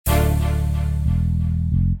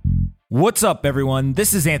What's up, everyone?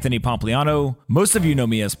 This is Anthony Pompliano. Most of you know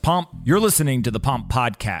me as Pomp. You're listening to the Pomp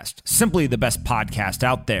Podcast, simply the best podcast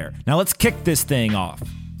out there. Now let's kick this thing off.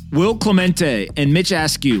 Will Clemente and Mitch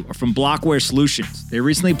Askew are from Blockware Solutions. They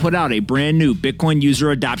recently put out a brand new Bitcoin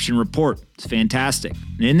user adoption report. It's fantastic.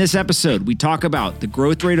 And in this episode, we talk about the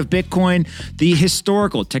growth rate of Bitcoin, the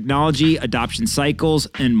historical technology adoption cycles,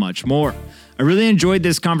 and much more. I really enjoyed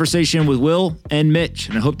this conversation with Will and Mitch,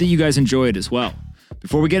 and I hope that you guys enjoy it as well.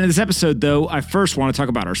 Before we get into this episode, though, I first want to talk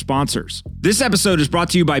about our sponsors. This episode is brought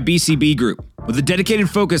to you by BCB Group. With a dedicated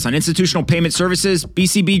focus on institutional payment services,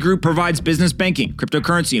 BCB Group provides business banking,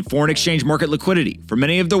 cryptocurrency, and foreign exchange market liquidity for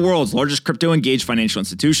many of the world's largest crypto-engaged financial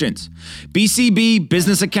institutions. BCB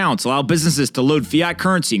business accounts allow businesses to load fiat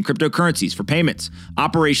currency and cryptocurrencies for payments,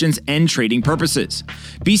 operations, and trading purposes.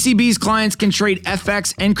 BCB's clients can trade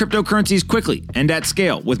FX and cryptocurrencies quickly and at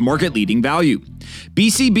scale with market-leading value.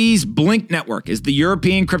 BCB's Blink network is the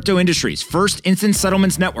European crypto industry's first instant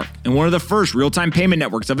settlements network and one of the first real-time payment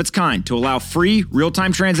networks of its kind to allow free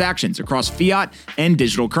real-time transactions across fiat and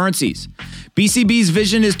digital currencies. BCB's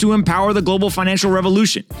vision is to empower the global financial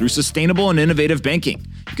revolution through sustainable and innovative banking.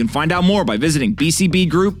 You can find out more by visiting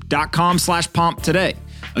bcbgroup.com/pomp today.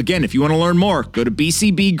 Again, if you want to learn more, go to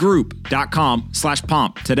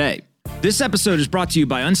bcbgroup.com/pomp today. This episode is brought to you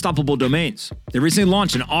by Unstoppable Domains. They recently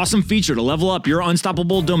launched an awesome feature to level up your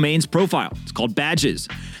Unstoppable Domains profile. It's called Badges.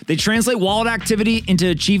 They translate wallet activity into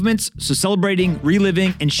achievements, so celebrating,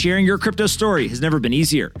 reliving, and sharing your crypto story has never been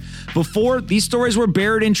easier. Before, these stories were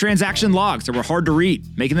buried in transaction logs that were hard to read,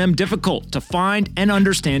 making them difficult to find and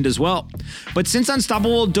understand as well. But since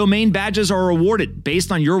Unstoppable Domain Badges are awarded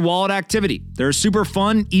based on your wallet activity, they're a super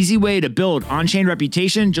fun, easy way to build on-chain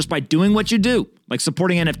reputation just by doing what you do, like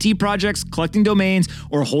supporting NFT projects, collecting domains,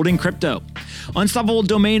 or holding crypto. Unstoppable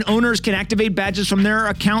domain owners can activate badges from their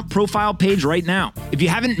account profile page right now. If you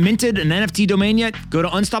haven't minted an NFT domain yet, go to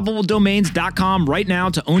unstoppabledomains.com right now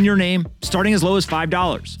to own your name, starting as low as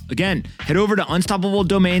 $5. Again, head over to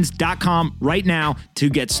unstoppabledomains.com right now to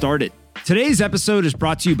get started. Today's episode is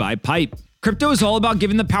brought to you by Pipe. Crypto is all about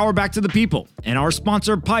giving the power back to the people, and our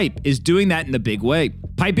sponsor, Pipe, is doing that in a big way.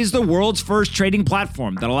 Pipe is the world's first trading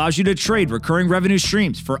platform that allows you to trade recurring revenue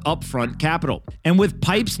streams for upfront capital. And with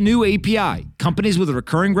Pipe's new API, companies with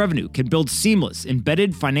recurring revenue can build seamless,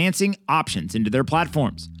 embedded financing options into their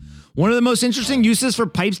platforms. One of the most interesting uses for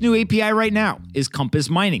Pipe's new API right now is Compass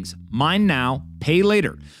Mining's Mine Now, Pay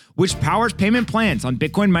Later, which powers payment plans on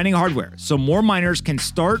Bitcoin mining hardware so more miners can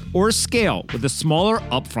start or scale with a smaller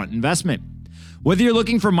upfront investment. Whether you're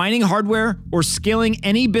looking for mining hardware or scaling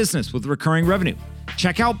any business with recurring revenue,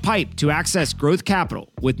 check out Pipe to access growth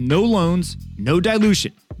capital with no loans, no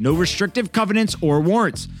dilution, no restrictive covenants or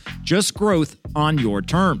warrants, just growth on your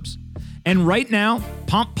terms. And right now,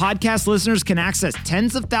 Pomp Podcast listeners can access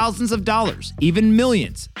tens of thousands of dollars, even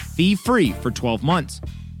millions, fee-free for 12 months.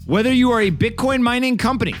 Whether you are a Bitcoin mining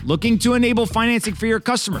company looking to enable financing for your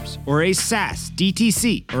customers, or a SaaS,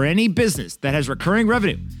 DTC, or any business that has recurring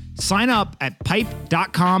revenue, sign up at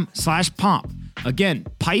pipe.com/pomp. Again,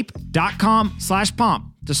 pipe.com/pomp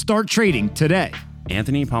to start trading today.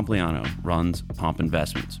 Anthony Pompliano runs Pomp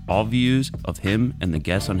Investments. All views of him and the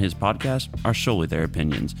guests on his podcast are solely their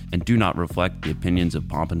opinions and do not reflect the opinions of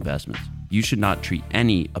Pomp Investments. You should not treat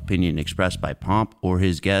any opinion expressed by Pomp or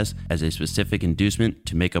his guests as a specific inducement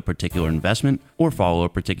to make a particular investment or follow a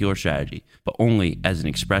particular strategy, but only as an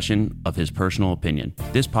expression of his personal opinion.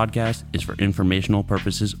 This podcast is for informational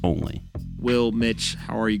purposes only. Will, Mitch,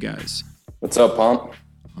 how are you guys? What's up, Pomp?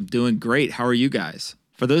 I'm doing great. How are you guys?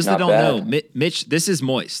 For those that Not don't bad. know, Mitch, this is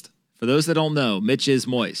Moist. For those that don't know, Mitch is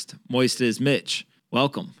Moist. Moist is Mitch.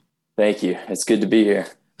 Welcome. Thank you. It's good to be here.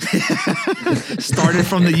 Started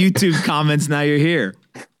from the YouTube comments, now you're here.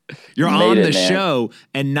 You're on the show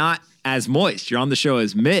and not as Moist. You're on the show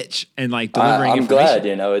as Mitch and like delivering I'm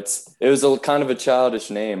information. glad, it was a kind of a childish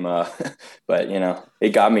name, but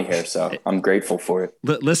it got me here, so I'm grateful for it.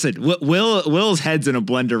 Listen, Will's head's in a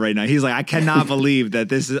blender right now. He's like, I cannot believe that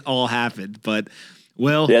this all happened, but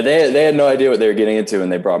Will. Yeah, they had no idea what they were getting into when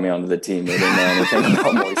they brought me onto the team. They didn't know anything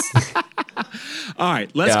about Moist. All right,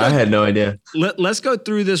 I had no idea. Let's go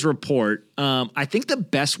through this report. I think the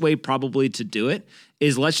best way probably to do it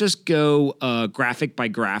is let's just go graphic by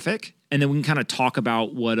graphic, and then we can kind of talk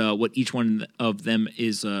about what each one of them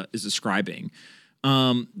is describing.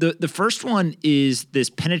 The first one is this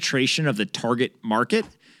penetration of the target market,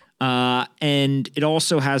 and it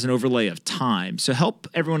also has an overlay of time. So help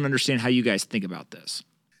everyone understand how you guys think about this.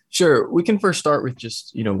 Sure. We can first start with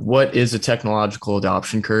just, what is a technological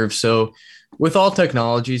adoption curve? So with all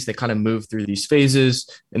technologies, they kind of move through these phases.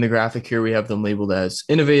 In the graphic here, we have them labeled as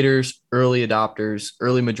innovators, early adopters,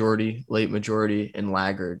 early majority, late majority, and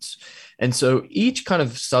laggards. And so each kind of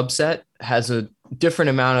subset has a different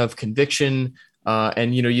amount of conviction.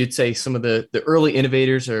 And, you'd say some of the early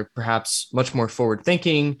innovators are perhaps much more forward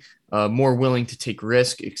thinking, more willing to take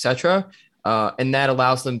risk, et cetera. And that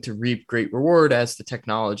allows them to reap great reward as the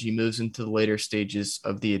technology moves into the later stages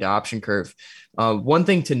of the adoption curve. One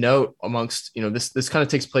thing to note amongst, this kind of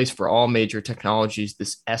takes place for all major technologies,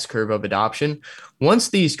 this S curve of adoption. Once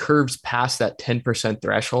these curves pass that 10%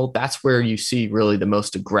 threshold, that's where you see really the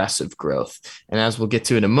most aggressive growth. And as we'll get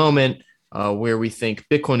to in a moment, where we think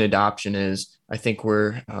Bitcoin adoption is, I think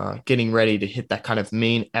we're getting ready to hit that kind of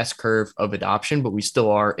main S curve of adoption, but we still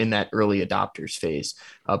are in that early adopters phase.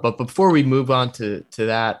 But before we move on to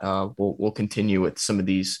that, we'll continue with some of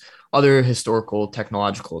these other historical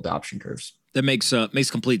technological adoption curves. That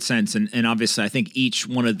makes complete sense, and obviously, I think each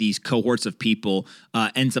one of these cohorts of people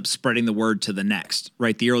ends up spreading the word to the next,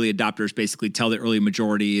 right? The early adopters basically tell the early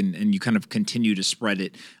majority, and you kind of continue to spread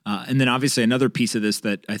it. And then, obviously, another piece of this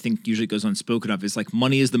that I think usually goes unspoken of is like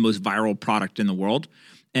money is the most viral product in the world.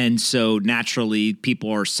 And so naturally, people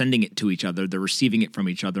are sending it to each other. They're receiving it from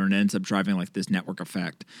each other, and it ends up driving like this network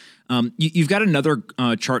effect. You've got another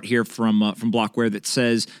chart here from Blockware that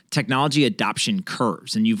says technology adoption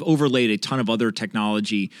curves, and you've overlaid a ton of other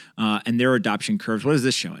technology and their adoption curves. What is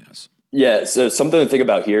this showing us? Yeah, so something to think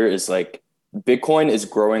about here is like Bitcoin is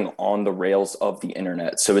growing on the rails of the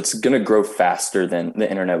internet. So it's going to grow faster than the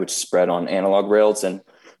internet, which is spread on analog rails and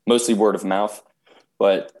mostly word of mouth.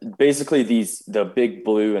 But basically the big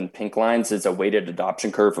blue and pink lines is a weighted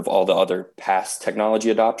adoption curve of all the other past technology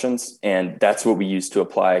adoptions. And that's what we use to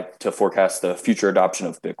apply to forecast the future adoption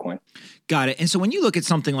of Bitcoin. Got it. And so when you look at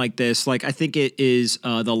something like this, like I think it is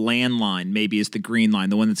the landline, maybe is the green line,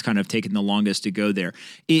 the one that's kind of taken the longest to go there.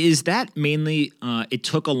 Is that mainly it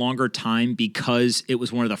took a longer time because it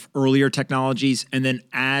was one of the earlier technologies? And then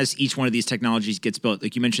as each one of these technologies gets built,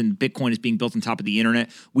 like you mentioned, Bitcoin is being built on top of the internet,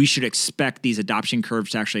 we should expect these adoption curves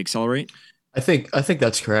to actually accelerate? I think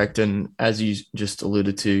that's correct. And as you just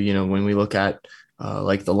alluded to, when we look at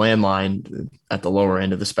like the landline at the lower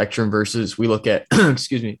end of the spectrum versus we look at,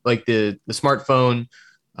 excuse me, like the smartphone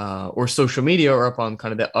or social media are up on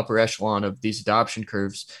kind of the upper echelon of these adoption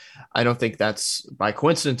curves. I don't think that's by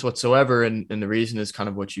coincidence whatsoever. And the reason is kind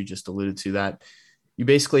of what you just alluded to, that you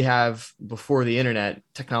basically have before the internet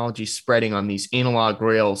technology spreading on these analog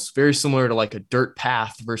rails, very similar to like a dirt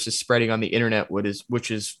path versus spreading on the internet, which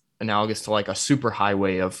is analogous to like a super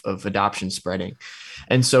highway of adoption spreading.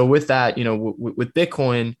 And so with that, with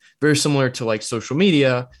Bitcoin, very similar to like social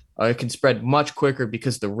media, it can spread much quicker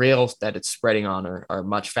because the rails that it's spreading on are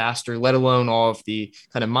much faster, let alone all of the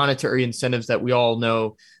kind of monetary incentives that we all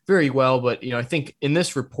know very well. But, I think in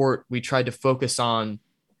this report, we tried to focus on,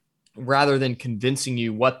 rather than convincing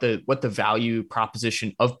you what the value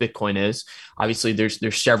proposition of Bitcoin is. Obviously, there's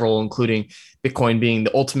several, including Bitcoin being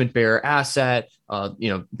the ultimate bearer asset,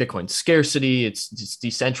 Bitcoin's scarcity, its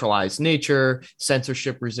decentralized nature,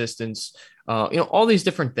 censorship resistance, all these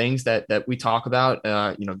different things that we talk about,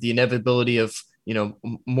 the inevitability of,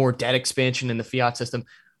 more debt expansion in the fiat system.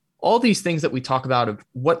 All these things that we talk about of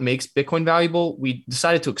what makes Bitcoin valuable, we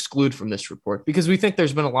decided to exclude from this report because we think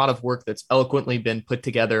there's been a lot of work that's eloquently been put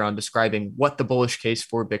together on describing what the bullish case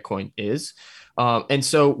for Bitcoin is. And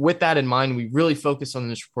so with that in mind, we really focus on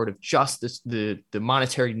this report of just the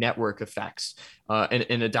monetary network effects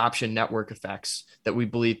and adoption network effects that we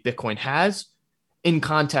believe Bitcoin has in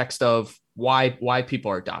context of why people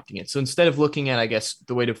are adopting it. So instead of looking at, I guess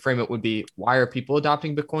the way to frame it would be, why are people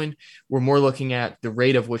adopting Bitcoin? We're more looking at the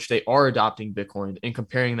rate of which they are adopting Bitcoin and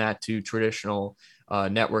comparing that to traditional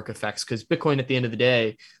network effects, because Bitcoin at the end of the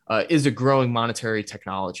day is a growing monetary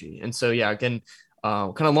technology. And so, yeah, again,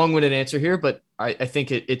 kind of long-winded answer here, but I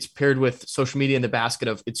think it's paired with social media in the basket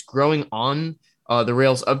of it's growing on the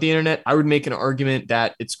rails of the internet. I would make an argument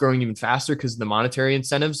that it's growing even faster because of the monetary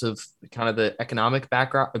incentives of kind of the economic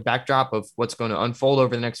backdrop of what's going to unfold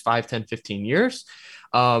over the next 5, 10, 15 years.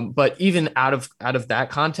 But even out of that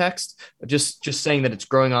context, just saying that it's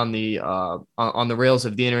growing on the rails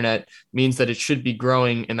of the internet means that it should be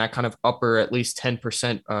growing in that kind of upper, at least 10%,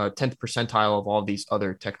 10th percentile of all these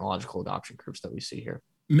other technological adoption curves that we see here.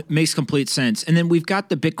 Makes complete sense. And then we've got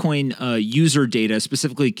the Bitcoin user data,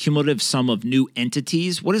 specifically cumulative sum of new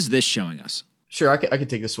entities. What is this showing us? Sure, I could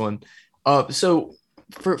take this one. So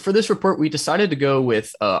for this report, we decided to go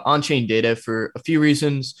with on-chain data for a few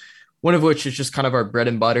reasons. one of which is just kind of our bread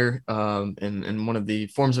and butter, and one of the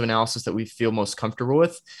forms of analysis that we feel most comfortable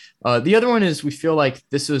with. The other one is we feel like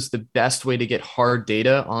this is the best way to get hard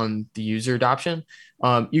data on the user adoption.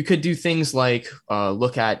 You could do things like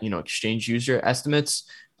look at, exchange user estimates.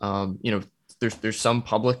 There's some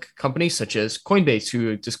public companies such as Coinbase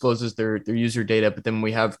who discloses their user data, but then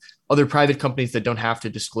we have other private companies that don't have to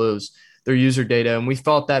disclose their user data. And we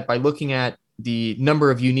felt that by looking at the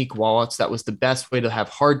number of unique wallets, that was the best way to have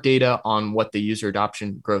hard data on what the user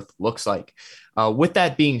adoption growth looks like. With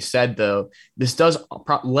that being said, though, this does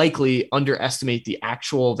likely underestimate the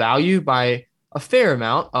actual value by a fair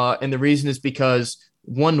amount. And the reason is because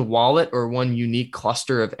one wallet or one unique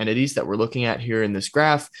cluster of entities that we're looking at here in this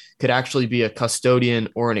graph could actually be a custodian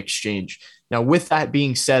or an exchange. Now, with that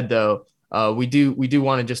being said, though, we do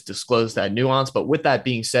want to just disclose that nuance. But with that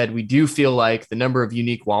being said, we do feel like the number of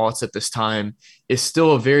unique wallets at this time is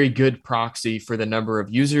still a very good proxy for the number of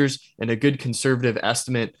users and a good conservative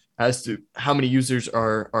estimate as to how many users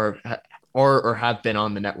are or have been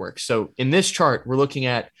on the network. So in this chart, we're looking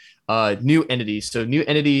at new entities. So new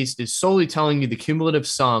entities is solely telling you the cumulative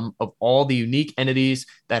sum of all the unique entities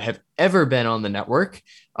that have ever been on the network.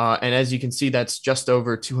 And as you can see, that's just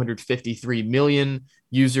over 253 million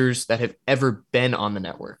users that have ever been on the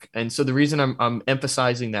network. And so the reason I'm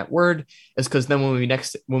emphasizing that word is because then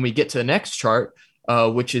when we get to the next chart,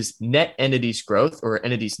 which is net entities growth, or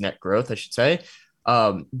entities net growth, I should say,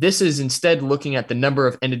 this is instead looking at the number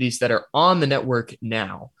of entities that are on the network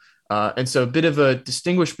now. And so a bit of a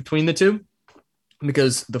distinguish between the two,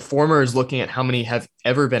 because the former is looking at how many have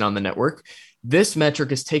ever been on the network. This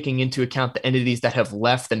metric is taking into account the entities that have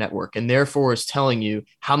left the network, and therefore is telling you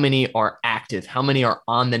how many are active, how many are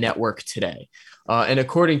on the network today. And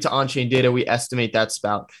according to on-chain data, we estimate that's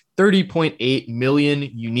about 30.8 million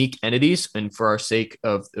unique entities. And for our sake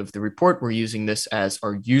of the report, we're using this as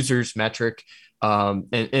our users metric.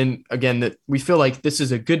 And again, that we feel like this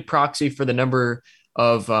is a good proxy for the number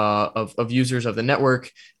of users of the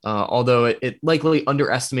network, although it likely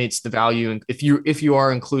underestimates the value. And if you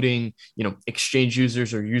are including, exchange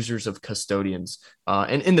users or users of custodians,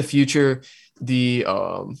 and in the future,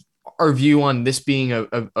 our view on this being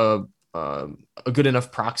a good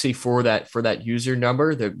enough proxy for that user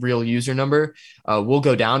number, the real user number, will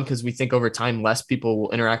go down because we think over time less people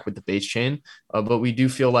will interact with the base chain. But we do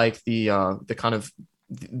feel like the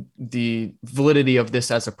validity of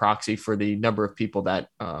this as a proxy for the number of people that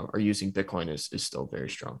are using Bitcoin is still very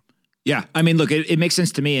strong. Yeah. I mean, look, it makes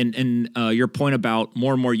sense to me. And your point about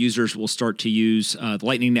more and more users will start to use the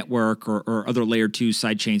Lightning Network or other layer 2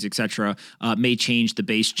 side chains, et cetera, may change the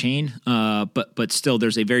base chain. But still,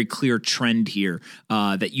 there's a very clear trend here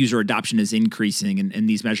that user adoption is increasing. And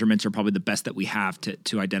these measurements are probably the best that we have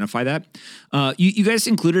to identify that. You guys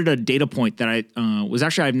included a data point that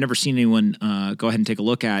I've never seen anyone go ahead and take a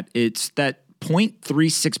look at. It's that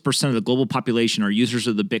 0.36% of the global population are users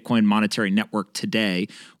of the Bitcoin monetary network today.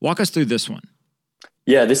 Walk us through this one.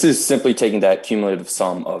 Yeah, this is simply taking that cumulative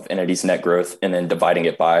sum of entities net growth and then dividing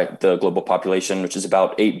it by the global population, which is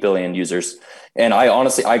about 8 billion users. And I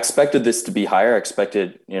expected this to be higher. I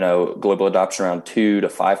expected, global adoption around 2 to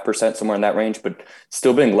 5%, somewhere in that range, but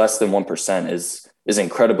still being less than 1% is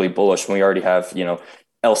incredibly bullish when we already have,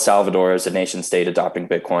 El Salvador as a nation state adopting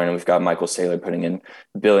Bitcoin, and we've got Michael Saylor putting in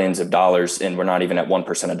billions of dollars, and we're not even at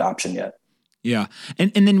 1% adoption yet. Yeah.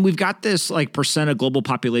 And then we've got this like percent of global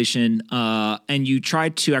population, and you try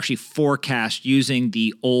to actually forecast using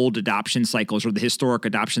the old adoption cycles or the historic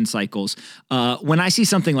adoption cycles. When I see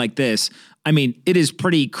something like this, I mean, it is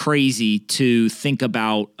pretty crazy to think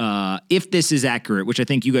about if this is accurate, which I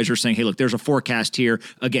think you guys are saying, hey, look, there's a forecast here.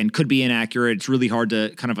 Again, could be inaccurate. It's really hard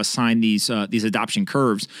to kind of assign these adoption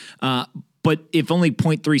curves. But if only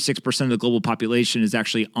 0.36% of the global population is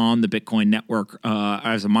actually on the Bitcoin network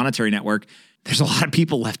as a monetary network, there's a lot of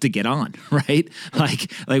people left to get on, right?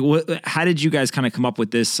 How did you guys kind of come up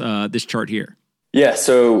with this chart here? Yeah,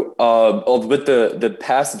 so with the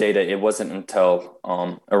past data, it wasn't until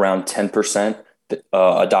around 10%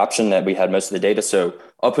 adoption that we had most of the data. So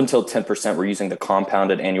up until 10%, we're using the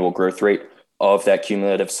compounded annual growth rate of that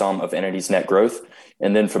cumulative sum of entities net growth.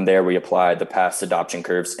 And then from there, we apply the past adoption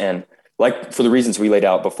curves. And like for the reasons we laid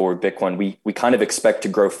out before Bitcoin, we kind of expect to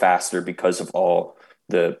grow faster because of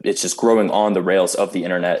it's just growing on the rails of the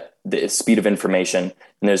internet, the speed of information,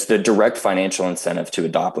 and there's the direct financial incentive to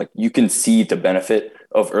adopt. Like you can see the benefit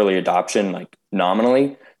of early adoption, like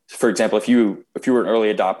nominally. For example, if you were an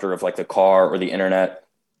early adopter of like the car or the internet,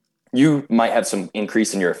 you might have some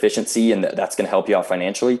increase in your efficiency and that's going to help you out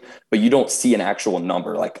financially, but you don't see an actual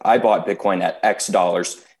number. Like I bought Bitcoin at X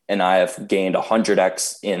dollars and I have gained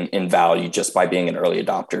 100x in value just by being an early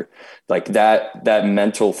adopter. Like that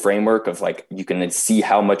mental framework of like, you can see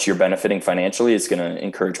how much you're benefiting financially is going to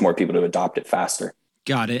encourage more people to adopt it faster.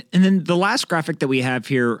 Got it. And then the last graphic that we have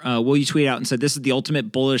here, Will, you tweet out and said, this is the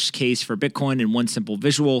ultimate bullish case for Bitcoin in one simple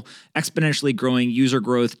visual: exponentially growing user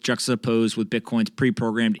growth juxtaposed with Bitcoin's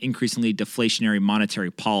pre-programmed, increasingly deflationary monetary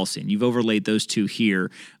policy. And you've overlaid those two here.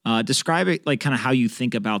 Describe it, like kind of how you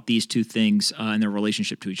think about these two things and their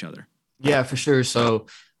relationship to each other. Yeah, for sure. So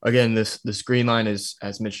again, this green line is,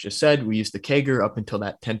 as Mitch just said, we use the CAGR up until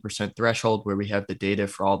that 10% threshold where we have the data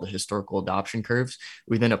for all the historical adoption curves.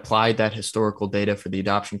 We then applied that historical data for the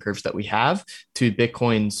adoption curves that we have to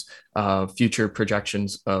Bitcoin's future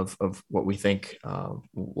projections of what we think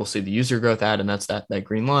we'll see the user growth at, and that's that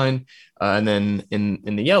green line. And then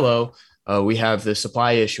in the yellow, we have the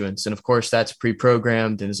supply issuance. And of course, that's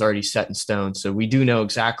pre-programmed and is already set in stone. So we do know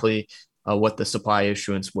exactly what the supply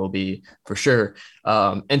issuance will be for sure.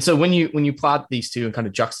 And so when you plot these two and kind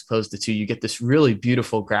of juxtapose the two, you get this really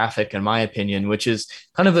beautiful graphic, in my opinion, which is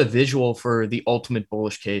kind of a visual for the ultimate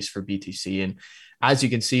bullish case for BTC. And as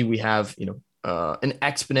you can see, we have, an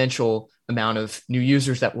exponential amount of new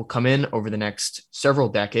users that will come in over the next several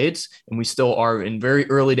decades. And we still are in very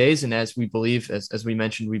early days. And as we believe, as we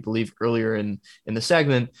mentioned, we believe earlier in the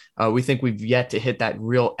segment, we think we've yet to hit that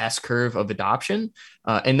real S curve of adoption.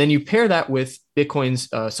 And then you pair that with Bitcoin's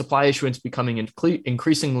supply issuance becoming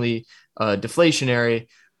increasingly deflationary,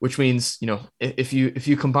 which means, if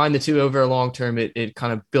you combine the two over a long term, it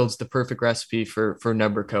kind of builds the perfect recipe for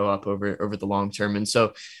number co-op over the long term. And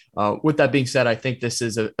so with that being said, I think this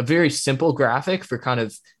is a very simple graphic for kind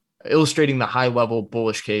of illustrating the high level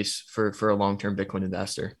bullish case for a long-term Bitcoin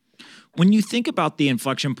investor. When you think about the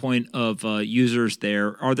inflection point of users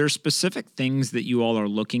there, are there specific things that you all are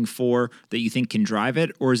looking for that you think can drive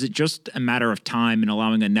it? Or is it just a matter of time and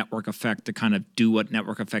allowing a network effect to kind of do what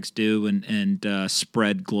network effects do and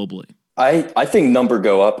spread globally? I think number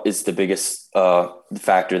go up is the biggest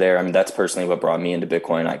factor there. I mean, that's personally what brought me into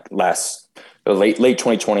Bitcoin. Like late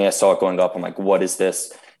 2020, I saw it going up. I'm like, what is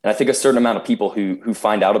this? And I think a certain amount of people who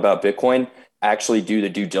find out about Bitcoin actually do the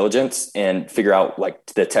due diligence and figure out like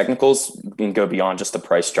the technicals and go beyond just the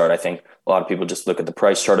price chart. I think a lot of people just look at the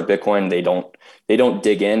price chart of Bitcoin. They don't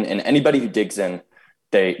dig in, and anybody who digs in,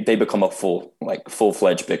 they become a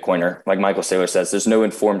full-fledged Bitcoiner. Like Michael Saylor says, there's no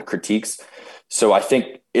informed critiques. So I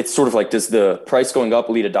think it's sort of like, does the price going up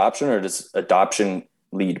lead adoption, or does adoption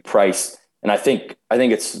lead price? And I think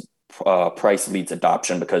it's price leads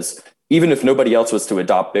adoption, because even if nobody else was to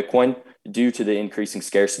adopt Bitcoin, due to the increasing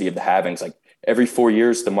scarcity of the halvings, like every 4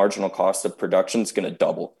 years, the marginal cost of production is going to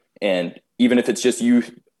double. And even if it's just you,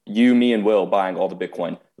 me, and Will buying all the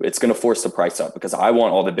Bitcoin, it's going to force the price up, because I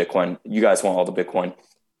want all the Bitcoin. You guys want all the Bitcoin.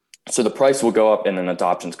 So the price will go up, and then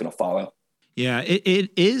adoption is going to follow. Yeah,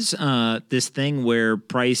 it is this thing where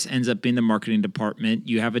price ends up being the marketing department.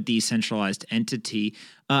 You have a decentralized entity.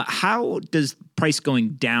 How does price going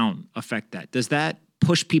down affect that? Does that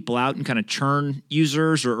push people out and kind of churn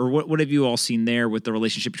users, or what have you all seen there with the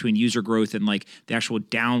relationship between user growth and like the actual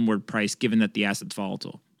downward price, given that the asset's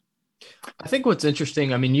volatile? I think what's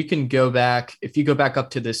interesting, I mean, you can go back, if you go back up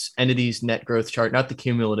to this entity's net growth chart, not the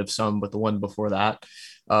cumulative sum, but the one before that,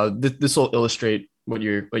 this will illustrate what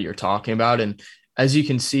you're talking about. And as you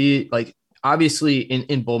can see, like obviously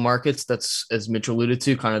in bull markets, that's, as Mitch alluded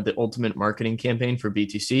to, kind of the ultimate marketing campaign for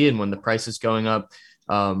BTC. And when the price is going up,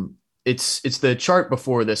 it's the chart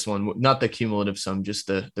before this one, not the cumulative sum, just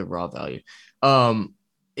the raw value.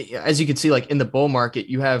 As you can see, like in the bull market,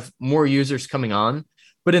 you have more users coming on,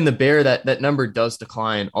 but in the bear, that number does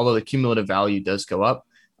decline, although the cumulative value does go up.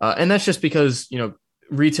 And that's just because,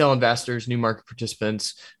 retail investors, new market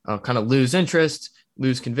participants kind of lose interest,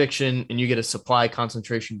 lose conviction, and you get a supply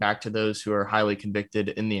concentration back to those who are highly convicted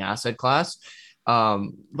in the asset class.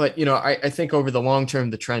 But, I think over the long term,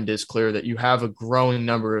 the trend is clear that you have a growing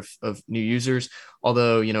number of new users,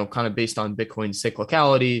 although, kind of based on Bitcoin's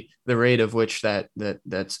cyclicality, the rate of which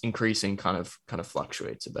that's increasing kind of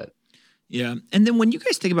fluctuates a bit. Yeah. And then when you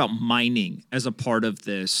guys think about mining as a part of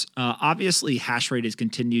this, obviously hash rate has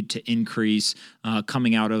continued to increase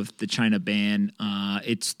coming out of the China ban.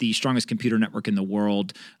 It's the strongest computer network in the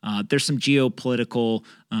world. There's some geopolitical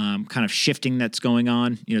kind of shifting that's going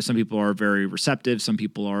on. Some people are very receptive. Some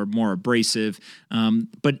people are more abrasive.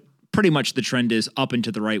 But pretty much the trend is up and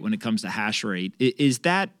to the right when it comes to hash rate. Is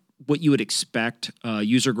that what you would expect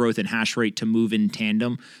user growth and hash rate to move in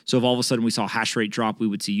tandem? So if all of a sudden we saw hash rate drop, we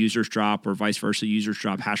would see users drop, or vice versa, users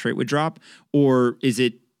drop, hash rate would drop? Or is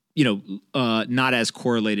it, not as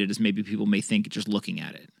correlated as maybe people may think just looking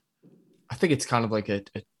at it? I think it's kind of like a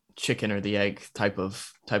chicken or the egg type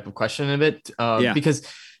of question a bit, Yeah. because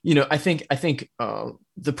I think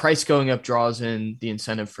the price going up draws in the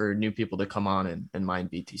incentive for new people to come on and mine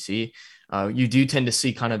BTC. You do tend to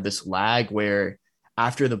see kind of this lag where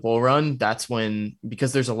after the bull run, that's when,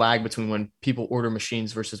 because there's a lag between when people order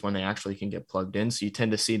machines versus when they actually can get plugged in. So you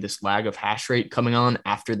tend to see this lag of hash rate coming on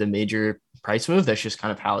after the major price move. That's just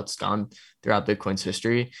kind of how it's gone throughout Bitcoin's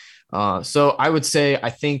history. So I would say, I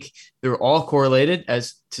think they're all correlated.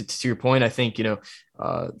 As to your point, I think,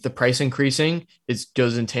 the price increasing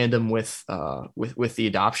goes in tandem with the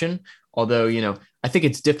adoption. Although, I think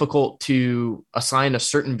it's difficult to assign a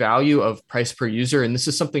certain value of price per user. And this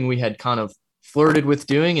is something we had kind of flirted with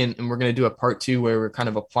doing, and we're going to do a part 2 where we're kind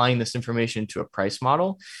of applying this information to a price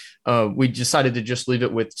model. We decided to just leave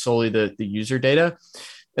it with solely the user data.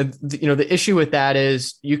 And the issue with that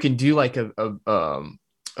is you can do like a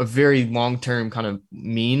very long-term kind of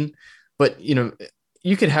mean, but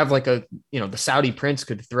you could have like the Saudi prince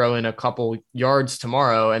could throw in a couple yards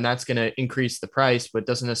tomorrow, and that's going to increase the price, but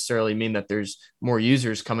doesn't necessarily mean that there's more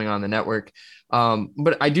users coming on the network.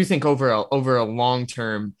 But I do think over a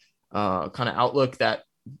long-term kind of outlook that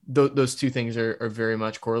those two things are very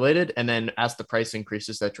much correlated. And then as the price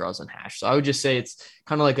increases, that draws on hash. So I would just say it's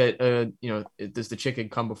kind of like does the chicken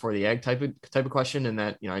come before the egg type of question? And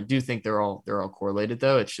that, I do think they're all correlated,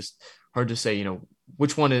 though. It's just hard to say,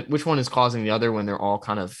 which one is causing the other when they're all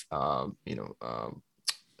kind of,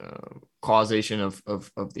 causation of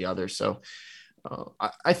the other. So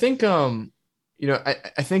I think, I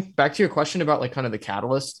think back to your question about like kind of the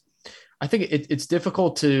catalyst, I think it's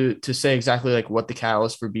difficult to say exactly like what the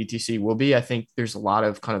catalyst for BTC will be. I think there's a lot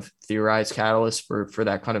of kind of theorized catalysts for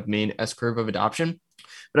that kind of main S curve of adoption.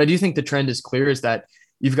 But I do think the trend is clear, is that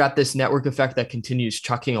you've got this network effect that continues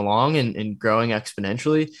chucking along and growing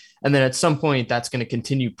exponentially. And then at some point that's going to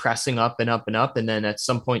continue pressing up and up and up. And then at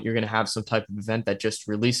some point you're going to have some type of event that just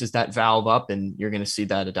releases that valve up, and you're going to see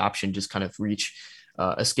that adoption just kind of reach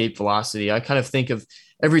escape velocity. I kind of think of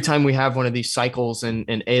every time we have one of these cycles and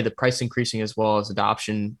the price increasing as well as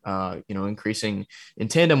adoption, increasing in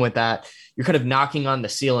tandem with that, you're kind of knocking on the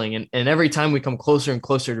ceiling. And every time we come closer and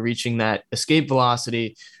closer to reaching that escape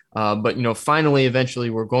velocity, but finally, eventually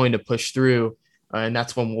we're going to push through, and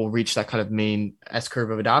that's when we'll reach that kind of main S curve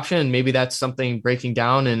of adoption. And maybe that's something breaking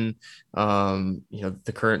down in,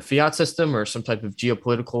 the current fiat system, or some type of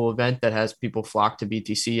geopolitical event that has people flock to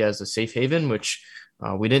BTC as a safe haven, which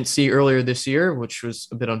we didn't see earlier this year, which was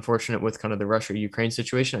a bit unfortunate with kind of the Russia-Ukraine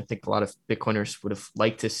situation. I think a lot of Bitcoiners would have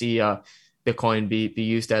liked to see Bitcoin be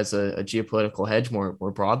used as a geopolitical hedge more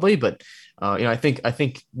broadly. But I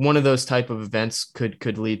think one of those type of events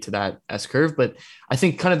could lead to that S curve. But I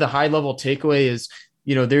think kind of the high level takeaway is,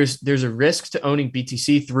 there's a risk to owning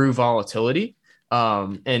BTC through volatility.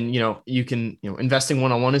 And you can, investing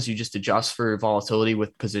one-on-one is you just adjust for volatility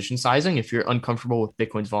with position sizing. If you're uncomfortable with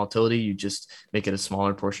Bitcoin's volatility, you just make it a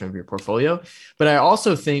smaller portion of your portfolio. But I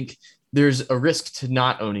also think there's a risk to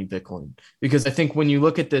not owning Bitcoin, because I think when you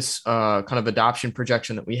look at this kind of adoption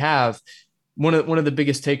projection that we have, one of the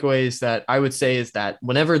biggest takeaways that I would say is that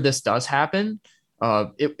whenever this does happen,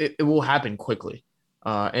 it will happen quickly.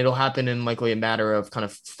 It'll happen in likely a matter of kind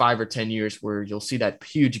of 5 or 10 years, where you'll see that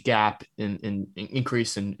huge gap in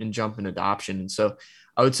increase and jump in adoption. And so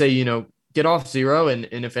I would say, get off zero. And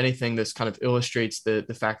if anything, this kind of illustrates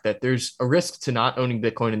the fact that there's a risk to not owning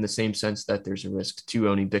Bitcoin in the same sense that there's a risk to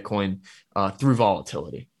owning Bitcoin through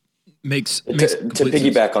volatility. Makes to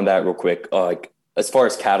piggyback on that real quick, as far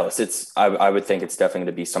as catalysts, I would think it's definitely going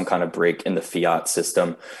to be some kind of break in the fiat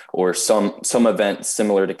system, or some event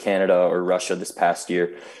similar to Canada or Russia this past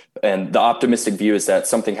year. And the optimistic view is that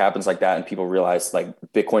something happens like that, and people realize like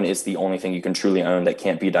Bitcoin is the only thing you can truly own that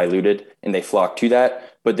can't be diluted, and they flock to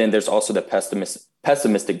that. But then there's also the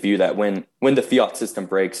pessimistic view that when the fiat system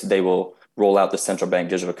breaks, they will roll out the central bank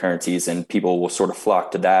digital currencies, and people will sort of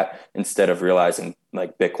flock to that instead of realizing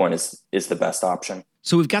like Bitcoin is the best option.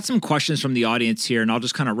 So we've got some questions from the audience here, and I'll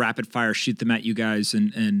just kind of rapid fire shoot them at you guys,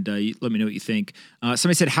 and let me know what you think.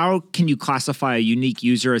 Somebody said, how can you classify a unique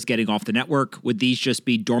user as getting off the network? Would these just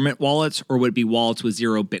be dormant wallets, or would it be wallets with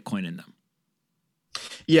 0 Bitcoin in them?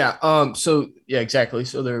 Yeah. So yeah, exactly.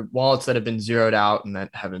 So they're wallets that have been zeroed out and that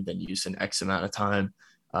haven't been used in X amount of time.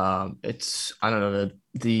 It's, I don't know,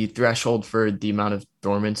 the threshold for the amount of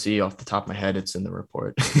dormancy off the top of my head, it's in the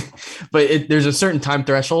report, but there's a certain time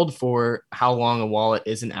threshold for how long a wallet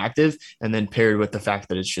isn't active, and then paired with the fact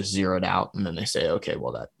that it's just zeroed out. And then they say, okay,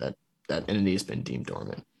 well that entity has been deemed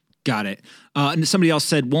dormant. Got it. And somebody else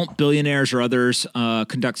said, won't billionaires or others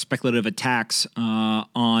conduct speculative attacks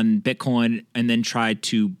on Bitcoin and then try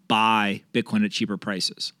to buy Bitcoin at cheaper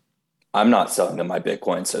prices? I'm not selling them my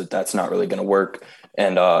Bitcoin, so that's not really going to work.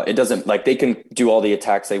 And it doesn't like they can do all the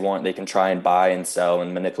attacks they want. They can try and buy and sell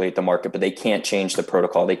and manipulate the market, but they can't change the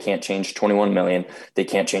protocol. They can't change 21 million. They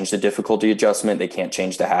can't change the difficulty adjustment. They can't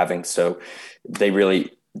change the halving. So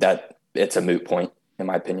it's a moot point, in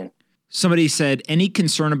my opinion. Somebody said, any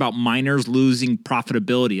concern about miners losing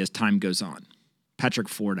profitability as time goes on? Patrick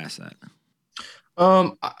Ford asked that.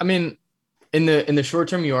 I mean, in the short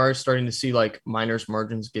term, you are starting to see like miners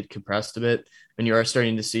margins get compressed a bit, and you are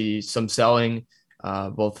starting to see some selling,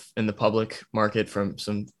 both in the public market from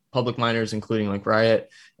some public miners, including like Riot,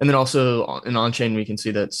 and then also in on-chain, we can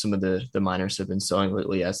see that some of the miners have been selling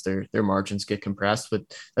lately as their margins get compressed. But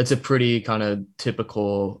that's a pretty kind of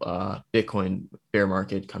typical Bitcoin bear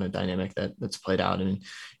market kind of dynamic that's played out. And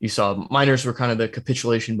you saw miners were kind of the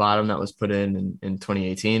capitulation bottom that was put in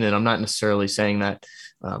 2018. And I'm not necessarily saying that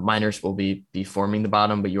miners will be forming the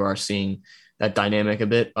bottom, but you are seeing that dynamic a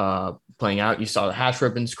bit playing out. You saw the hash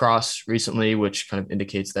ribbons cross recently, which kind of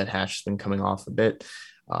indicates that hash has been coming off a bit.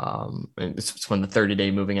 And it's when the 30-day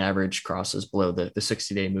moving average crosses below the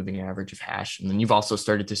 60-day moving average of hash. And then you've also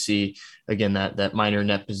started to see, again, that minor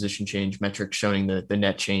net position change metric showing the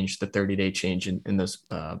net change, the 30-day change in those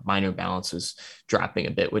minor balances dropping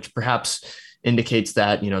a bit, which perhaps indicates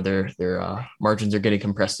that, their margins are getting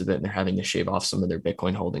compressed a bit and they're having to shave off some of their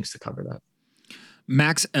Bitcoin holdings to cover that.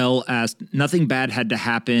 Max L asked, nothing bad had to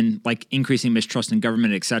happen, like increasing mistrust in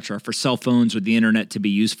government, etc., for cell phones or the internet to be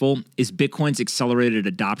useful. Is Bitcoin's accelerated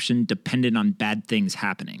adoption dependent on bad things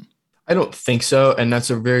happening? I don't think so. And that's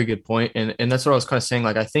a very good point. And that's what I was kind of saying.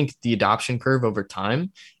 Like, I think the adoption curve over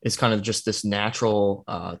time is kind of just this natural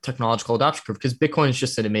technological adoption curve, because Bitcoin is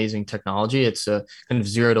just an amazing technology. It's a kind of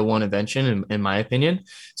 0 to 1 invention, in my opinion.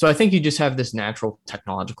 So I think you just have this natural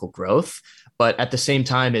technological growth. But at the same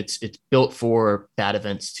time, it's built for bad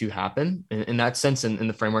events to happen in that sense, in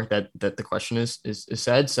the framework that the question is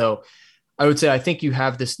said. So I would say I think you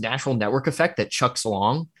have this natural network effect that chucks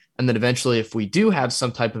along. And then eventually, if we do have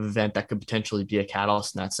some type of event that could potentially be a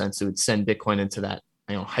catalyst in that sense, it would send Bitcoin into that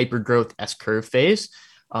hyper growth S curve phase.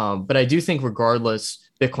 But I do think regardless,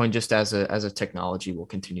 Bitcoin just as a technology will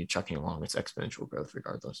continue chucking along its exponential growth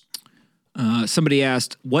regardless. Somebody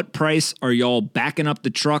asked, what price are y'all backing up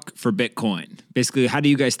the truck for Bitcoin? Basically, how do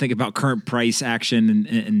you guys think about current price action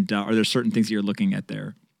and are there certain things you're looking at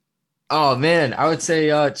there? Oh man, I would say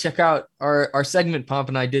check out our segment Pomp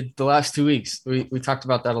and I did the last 2 weeks. We talked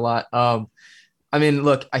about that a lot. I mean,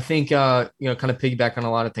 look, I think kind of piggyback on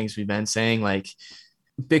a lot of things we've been saying. Like,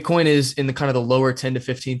 Bitcoin is in the kind of the lower 10 to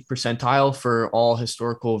 15th percentile for all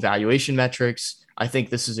historical valuation metrics. I think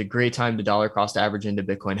this is a great time to dollar cost average into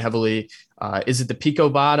Bitcoin heavily. Is it the Pico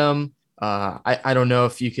bottom? I don't know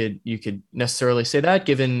if you could necessarily say that,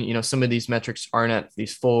 given some of these metrics aren't at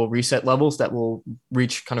these full reset levels that will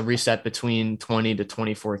reset between 20 to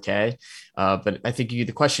 24K. But I think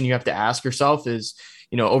the question you have to ask yourself is,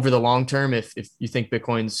 over the long term, if you think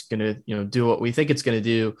Bitcoin's going to do what we think it's going to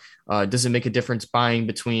do, does it make a difference buying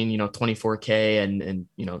between 24K and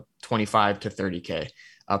 25 to 30K?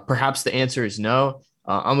 Perhaps the answer is no.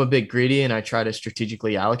 I'm a bit greedy and I try to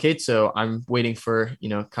strategically allocate. So I'm waiting for,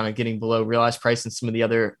 kind of getting below realized price and some of the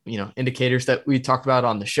other, indicators that we talked about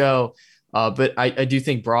on the show. But I do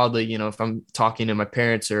think broadly, if I'm talking to my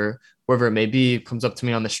parents or whoever it may be, comes up to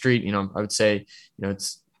me on the street, I would say,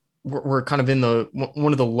 we're kind of in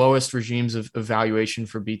one of the lowest regimes of valuation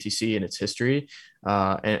for BTC in its history.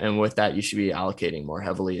 And with that, you should be allocating more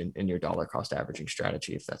heavily in your dollar cost averaging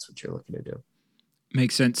strategy, if that's what you're looking to do.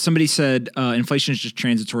 Makes sense. Somebody said inflation is just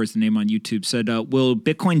transitory, is the name on YouTube. Said, will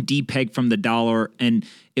Bitcoin depeg from the dollar and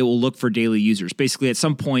it will look for daily users? Basically, at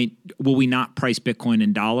some point, will we not price Bitcoin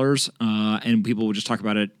in dollars and people will just talk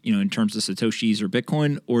about it, in terms of Satoshis or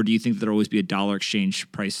Bitcoin? Or do you think there'll always be a dollar exchange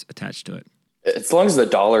price attached to it? As long as the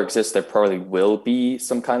dollar exists, there probably will be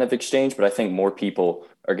some kind of exchange, but I think more people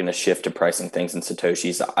are going to shift to pricing things in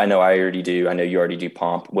Satoshis. I know I already do. I know you already do,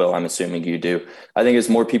 Pomp. Will, I'm assuming you do. I think as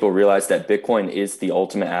more people realize that Bitcoin is the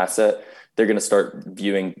ultimate asset, they're going to start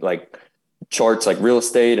viewing like charts like real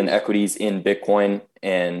estate and equities in Bitcoin.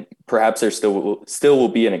 And perhaps there still will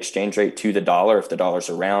be an exchange rate to the dollar if the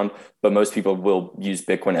dollar's around, but most people will use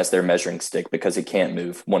Bitcoin as their measuring stick because it can't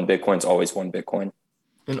move. One Bitcoin's always one Bitcoin.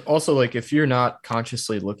 And also, like, if you're not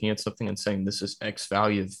consciously looking at something and saying this is X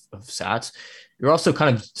value of sats, you're also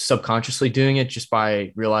kind of subconsciously doing it just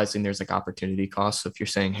by realizing there's like opportunity costs. So if you're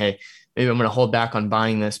saying, hey, maybe I'm going to hold back on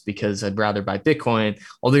buying this because I'd rather buy Bitcoin,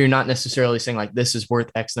 although you're not necessarily saying like this is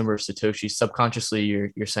worth X number of Satoshis, subconsciously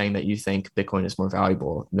you're saying that you think Bitcoin is more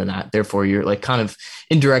valuable than that. Therefore, you're like kind of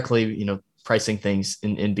indirectly, pricing things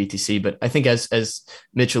in BTC. But I think as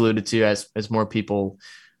Mitch alluded to, as more people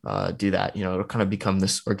do that. It'll kind of become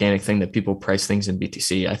this organic thing that people price things in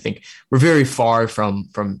BTC. I think we're very far from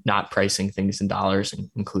not pricing things in dollars,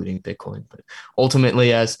 including Bitcoin. But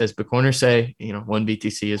ultimately, as Bitcoiners say, one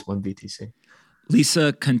BTC is one BTC.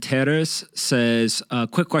 Lisa Contreras says,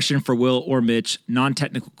 quick question for Will or Mitch,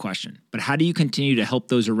 non-technical question, but how do you continue to help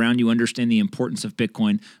those around you understand the importance of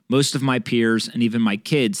Bitcoin? Most of my peers and even my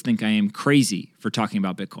kids think I am crazy for talking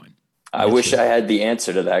about Bitcoin. I wish I had the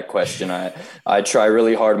answer to that question. I try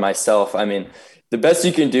really hard myself. I mean, the best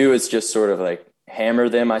you can do is just sort of like hammer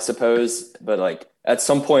them, I suppose. But like at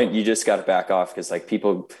some point you just got to back off because like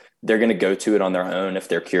people, they're going to go to it on their own if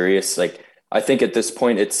they're curious. Like I think at this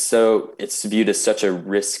point it's viewed as such a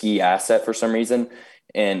risky asset for some reason.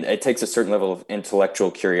 And it takes a certain level of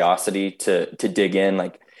intellectual curiosity to dig in.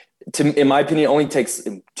 Like in my opinion, it only takes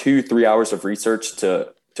 2-3 hours of research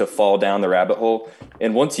to fall down the rabbit hole.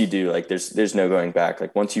 And once you do, like there's no going back.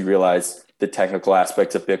 Like once you realize the technical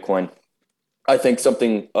aspects of Bitcoin, I think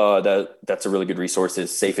something that's a really good resource is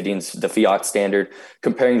Saifedean's The Fiat Standard,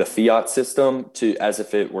 comparing the fiat system to as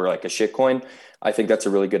if it were like a shitcoin. I think that's a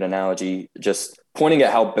really good analogy. Just pointing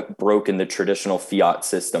at how broken the traditional fiat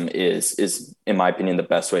system is in my opinion, the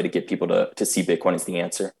best way to get people to see Bitcoin as the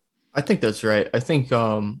answer. I think that's right. I think,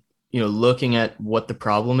 looking at what the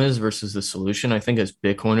problem is versus the solution. I think as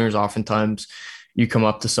Bitcoiners, oftentimes you come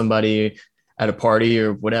up to somebody at a party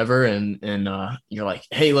or whatever, and you're like,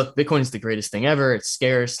 hey, look, Bitcoin is the greatest thing ever. It's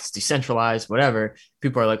scarce, it's decentralized, whatever.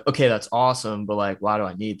 People are like, okay, that's awesome, but like, why do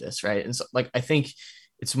I need this, right? And so, like, I think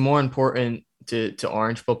it's more important to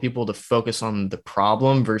orange pill people to focus on the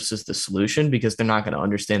problem versus the solution, because they're not going to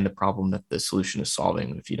understand the problem that the solution is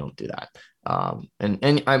solving if you don't do that.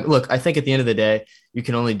 I think at the end of the day, you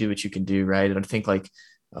can only do what you can do, right? And I think like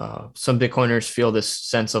some Bitcoiners feel this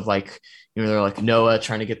sense of like, they're like Noah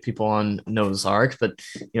trying to get people on Noah's Ark, but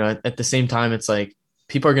at the same time, it's like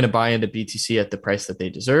people are going to buy into BTC at the price that they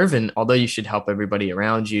deserve. And although you should help everybody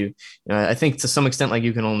around you, I think to some extent, like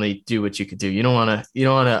you can only do what you could do. You don't want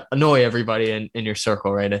to annoy everybody in your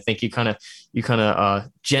circle, right? I think you kind of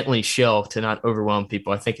gently shill to not overwhelm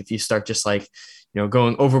people. I think if you start just like,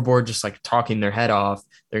 going overboard, just like talking their head off,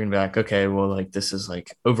 they're gonna be like, okay, well, like this is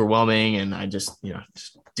like overwhelming, and I just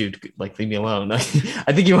dude, like leave me alone. I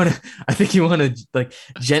think you want to like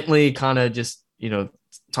gently kind of just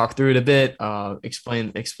talk through it a bit,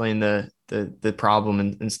 explain the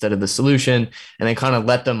problem instead of the solution, and then kind of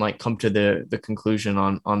let them like come to the conclusion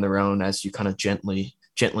on their own as you kind of gently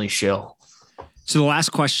shill. So the last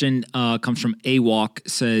question comes from AWalk,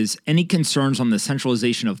 says, any concerns on the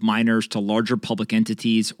centralization of miners to larger public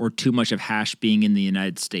entities or too much of hash being in the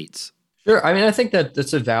United States? Sure. I mean, I think that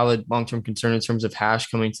that's a valid long-term concern in terms of hash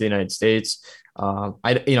coming to the United States.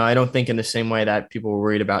 I don't think in the same way that people were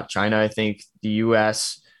worried about China. I think the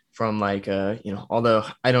U.S. from like, although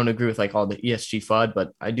I don't agree with like all the ESG FUD,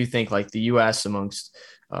 but I do think like the U.S. amongst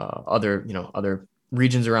other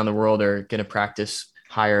regions around the world are going to practice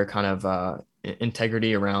higher kind of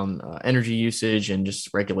integrity around energy usage and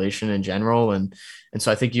just regulation in general. And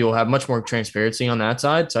so I think you'll have much more transparency on that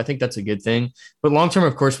side. So I think that's a good thing. But long term,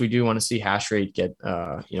 of course, we do want to see hash rate get,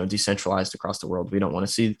 decentralized across the world. We don't want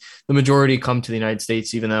to see the majority come to the United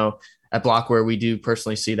States, even though at Blockware, we do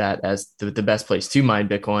personally see that as the best place to mine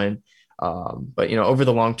Bitcoin. But, over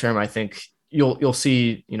the long term, I think you'll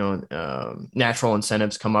see, natural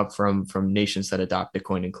incentives come up from nations that adopt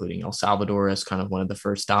Bitcoin, including El Salvador as kind of one of the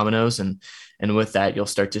first dominoes. And with that, you'll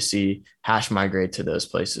start to see hash migrate to those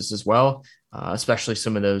places as well, especially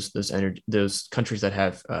some of those countries that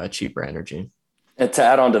have cheaper energy. And to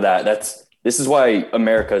add on to that, this is why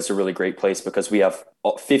America is a really great place, because we have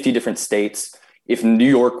 50 different states. If New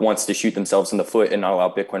York wants to shoot themselves in the foot and not allow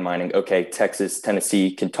Bitcoin mining, okay, Texas,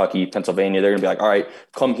 Tennessee, Kentucky, Pennsylvania, they're gonna be like, all right,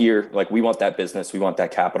 come here. Like, we want that business. We want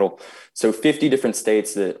that capital. So 50 different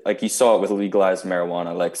states that, like you saw it with legalized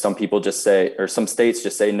marijuana, like some people just say, or some states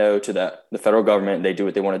just say no to the federal government, and they do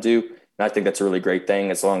what they want to do. And I think that's a really great thing.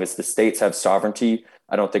 As long as the states have sovereignty,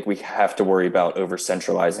 I don't think we have to worry about over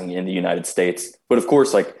centralizing in the United States. But of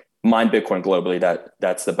course, like mine Bitcoin globally,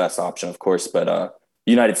 that's the best option, of course. But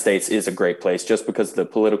United States is a great place just because of the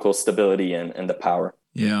political stability and the power.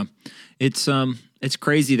 Yeah, it's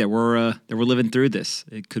crazy that we're living through this.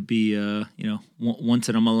 It could be once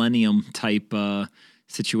in a millennium type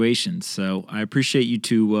situation. So I appreciate you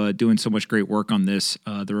two doing so much great work on this.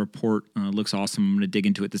 The report looks awesome. I'm going to dig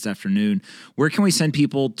into it this afternoon. Where can we send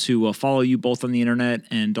people to follow you both on the internet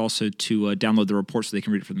and also to download the report so they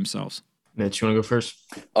can read it for themselves? Mitch, you want to go first?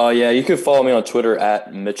 Yeah, you can follow me on Twitter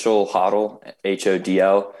at Mitchell Hodl,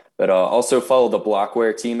 HODL, but also follow the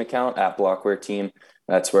Blockware team account at Blockware team.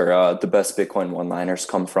 That's where the best Bitcoin one-liners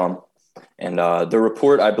come from. And the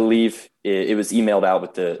report, I believe it was emailed out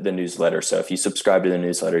with the newsletter. So if you subscribe to the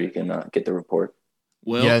newsletter, you can get the report.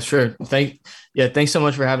 Well, yeah, sure. Thanks so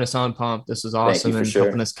much for having us on, Pomp. This was awesome and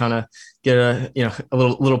helping us kind of get a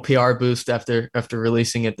little PR boost after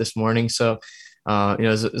releasing it this morning. So, it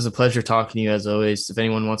was a pleasure talking to you as always. If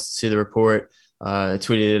anyone wants to see the report, I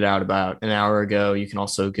tweeted it out about an hour ago. You can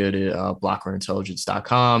also go to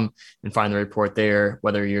blockrunnintelligence.com and find the report there,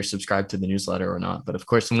 whether you're subscribed to the newsletter or not. But of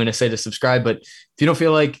course, I'm going to say to subscribe. But if you don't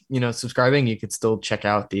feel like subscribing, you could still check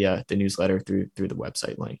out the newsletter through the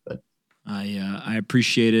website link. But I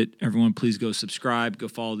appreciate it. Everyone, please go subscribe. Go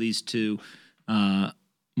follow these two.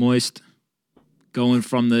 Moist, going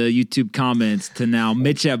from the YouTube comments to now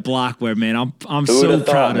Mitch at Blockware, man. I'm so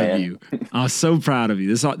proud of you. I'm so proud of you.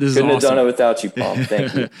 This is couldn't have done it without you, Paul.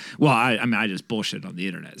 Thank you. Well, I just bullshit on the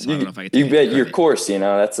internet, so I don't know if I can. You bet your course.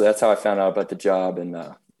 That's how I found out about the job, and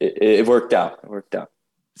it worked out. It worked out.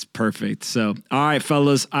 It's perfect. So, all right,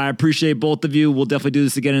 fellas, I appreciate both of you. We'll definitely do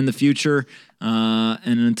this again in the future.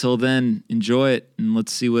 And until then, enjoy it, and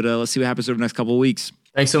let's see what happens over the next couple of weeks.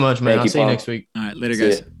 Thanks so much, man. I'll see you next week. All right, later,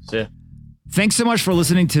 guys. See ya. Thanks so much for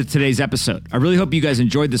listening to today's episode. I really hope you guys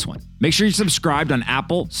enjoyed this one. Make sure you're subscribed on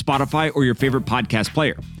Apple, Spotify, or your favorite podcast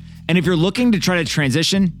player. And if you're looking to try to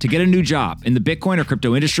transition to get a new job in the Bitcoin or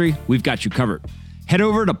crypto industry, we've got you covered. Head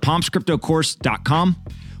over to pompscryptocourse.com.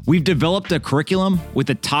 We've developed a curriculum with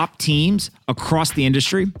the top teams across the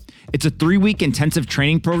industry. It's a 3-week intensive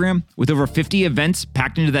training program with over 50 events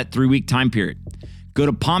packed into that 3-week time period. Go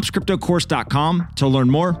to pompscryptocourse.com to learn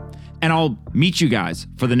more, and I'll meet you guys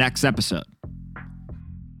for the next episode.